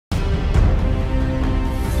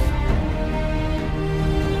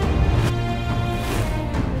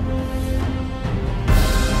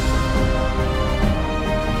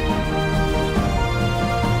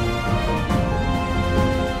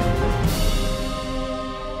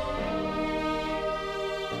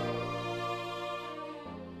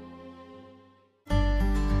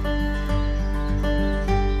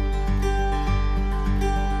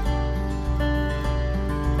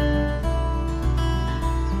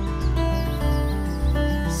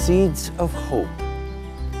Seeds of Hope.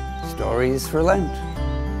 Stories for Lent.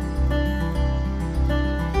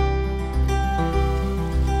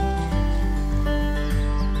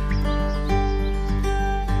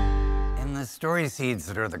 In the story seeds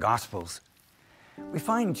that are the Gospels, we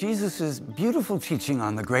find Jesus' beautiful teaching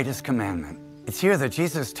on the greatest commandment. It's here that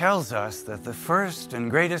Jesus tells us that the first and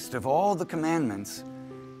greatest of all the commandments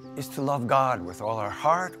is to love God with all our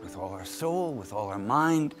heart, with all our soul, with all our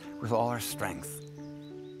mind, with all our strength.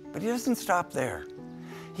 But he doesn't stop there.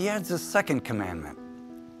 He adds a second commandment,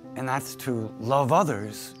 and that's to love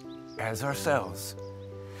others as ourselves,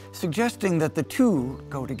 suggesting that the two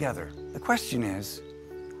go together. The question is,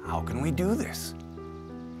 how can we do this?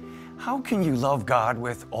 How can you love God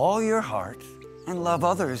with all your heart and love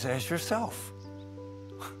others as yourself?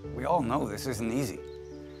 We all know this isn't easy.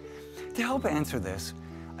 To help answer this,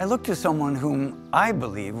 I look to someone whom I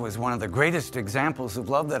believe was one of the greatest examples of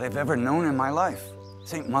love that I've ever known in my life,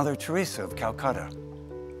 St. Mother Teresa of Calcutta.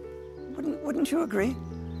 Wouldn't you agree?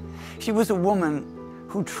 She was a woman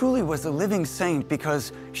who truly was a living saint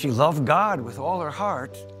because she loved God with all her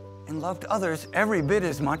heart and loved others every bit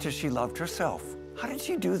as much as she loved herself. How did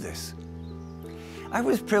she do this? I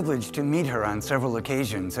was privileged to meet her on several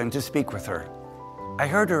occasions and to speak with her. I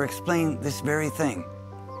heard her explain this very thing.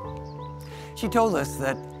 She told us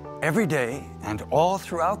that every day and all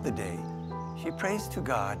throughout the day, she prays to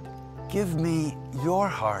God, "Give me your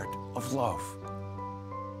heart of love."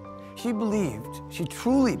 She believed, she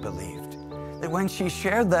truly believed, that when she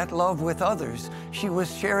shared that love with others, she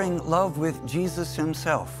was sharing love with Jesus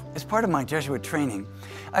himself. As part of my Jesuit training,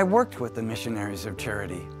 I worked with the Missionaries of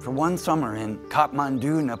Charity for one summer in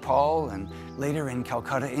Kathmandu, Nepal, and later in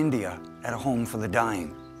Calcutta, India, at a home for the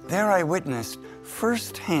dying. There I witnessed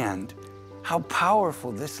firsthand how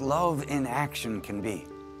powerful this love in action can be.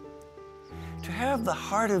 To have the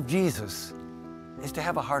heart of Jesus is to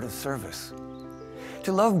have a heart of service.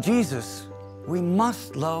 To love Jesus, we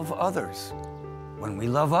must love others. When we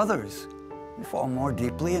love others, we fall more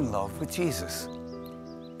deeply in love with Jesus.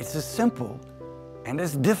 It's as simple and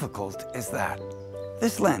as difficult as that.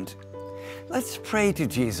 This Lent, let's pray to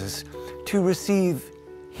Jesus to receive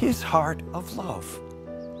his heart of love,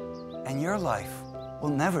 and your life will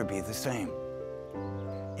never be the same.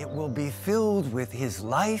 It will be filled with his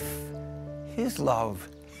life, his love,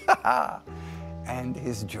 and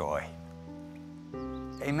his joy.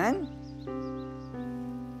 Amen?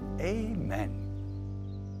 Amen.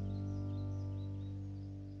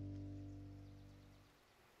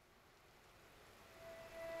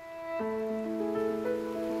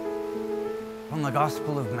 From the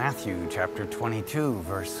Gospel of Matthew, chapter 22,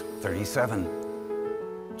 verse 37.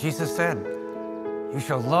 Jesus said, "You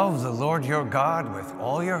shall love the Lord your God with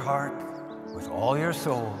all your heart, with all your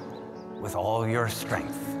soul, with all your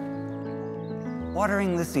strength."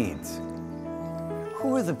 Watering the seeds.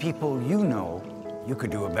 Who are the people you know you could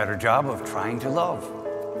do a better job of trying to love?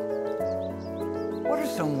 What are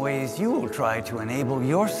some ways you will try to enable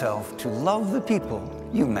yourself to love the people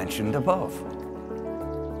you mentioned above?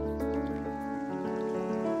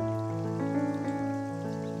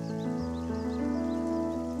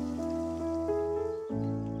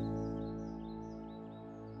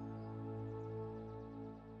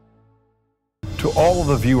 To all of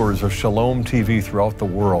the viewers of Shalom TV throughout the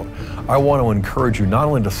world, I want to encourage you not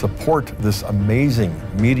only to support this amazing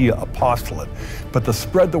media apostolate, but to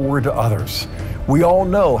spread the word to others. We all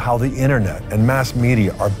know how the internet and mass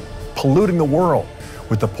media are polluting the world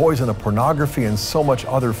with the poison of pornography and so much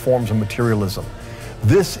other forms of materialism.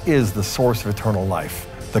 This is the source of eternal life,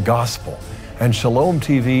 the gospel, and Shalom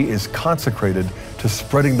TV is consecrated to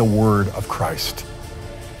spreading the word of Christ.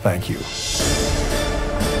 Thank you.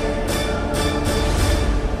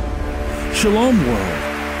 Shalom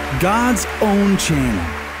World, God's own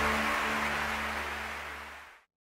channel.